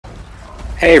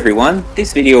Hey everyone,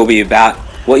 this video will be about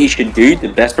what you should do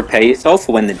to best prepare yourself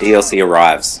for when the DLC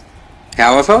arrives.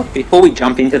 However, before we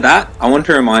jump into that, I want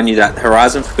to remind you that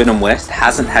Horizon Forbidden West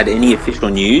hasn't had any official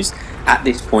news at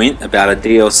this point about a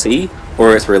DLC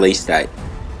or its release date.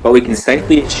 But we can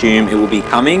safely assume it will be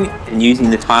coming, and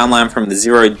using the timeline from the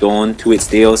Zero Dawn to its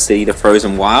DLC The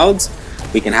Frozen Wilds,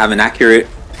 we can have an accurate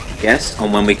guess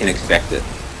on when we can expect it.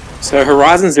 So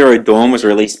Horizon Zero Dawn was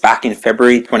released back in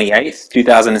February 28th,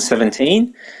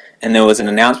 2017, and there was an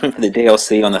announcement for the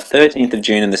DLC on the 13th of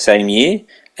June in the same year,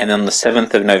 and on the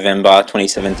 7th of November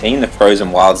 2017 the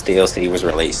Frozen Wilds DLC was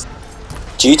released.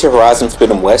 Due to Horizon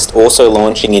Forbidden West also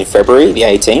launching in February the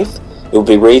 18th, it would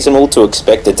be reasonable to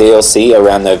expect a DLC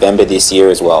around November this year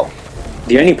as well.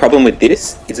 The only problem with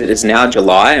this is it is now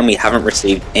July and we haven't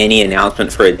received any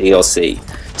announcement for a DLC.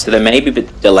 So there may be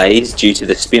delays due to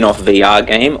the spin-off VR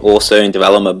game also in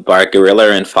development by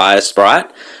Guerrilla and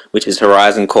Firesprite, which is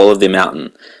Horizon Call of the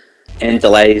Mountain, and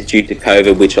delays due to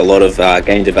COVID, which a lot of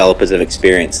game developers have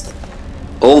experienced.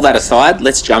 All that aside,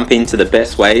 let's jump into the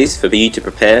best ways for you to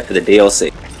prepare for the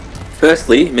DLC.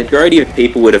 Firstly, majority of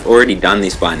people would have already done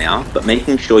this by now, but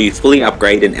making sure you fully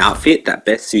upgrade an outfit that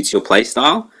best suits your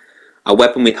playstyle, a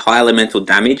weapon with high elemental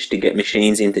damage to get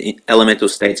machines into elemental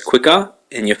states quicker,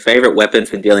 and your favorite weapon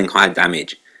for dealing high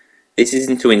damage. This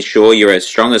is to ensure you're as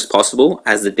strong as possible,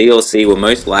 as the DLC will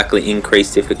most likely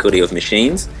increase difficulty of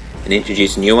machines and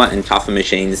introduce newer and tougher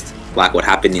machines like what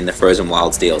happened in the Frozen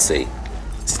Wilds DLC.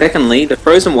 Secondly, the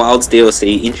Frozen Wilds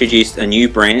DLC introduced a new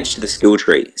branch to the skill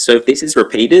tree, so if this is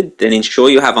repeated, then ensure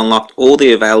you have unlocked all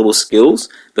the available skills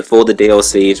before the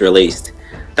DLC is released.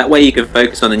 That way you can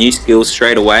focus on the new skills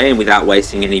straight away and without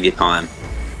wasting any of your time.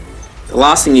 The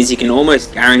last thing is you can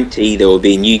almost guarantee there will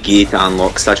be new gear to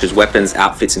unlock, such as weapons,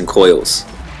 outfits and coils.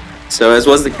 So as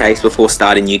was the case before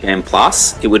starting New Game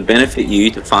Plus, it would benefit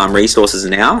you to farm resources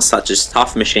now, such as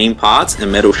tough machine parts and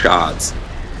metal shards.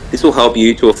 This will help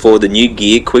you to afford the new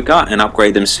gear quicker and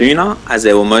upgrade them sooner, as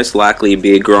there will most likely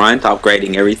be a grind to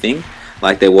upgrading everything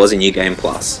like there was in New Game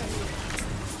Plus.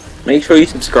 Make sure you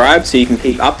subscribe so you can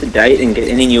keep up to date and get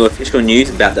any new official news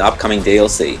about the upcoming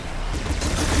DLC.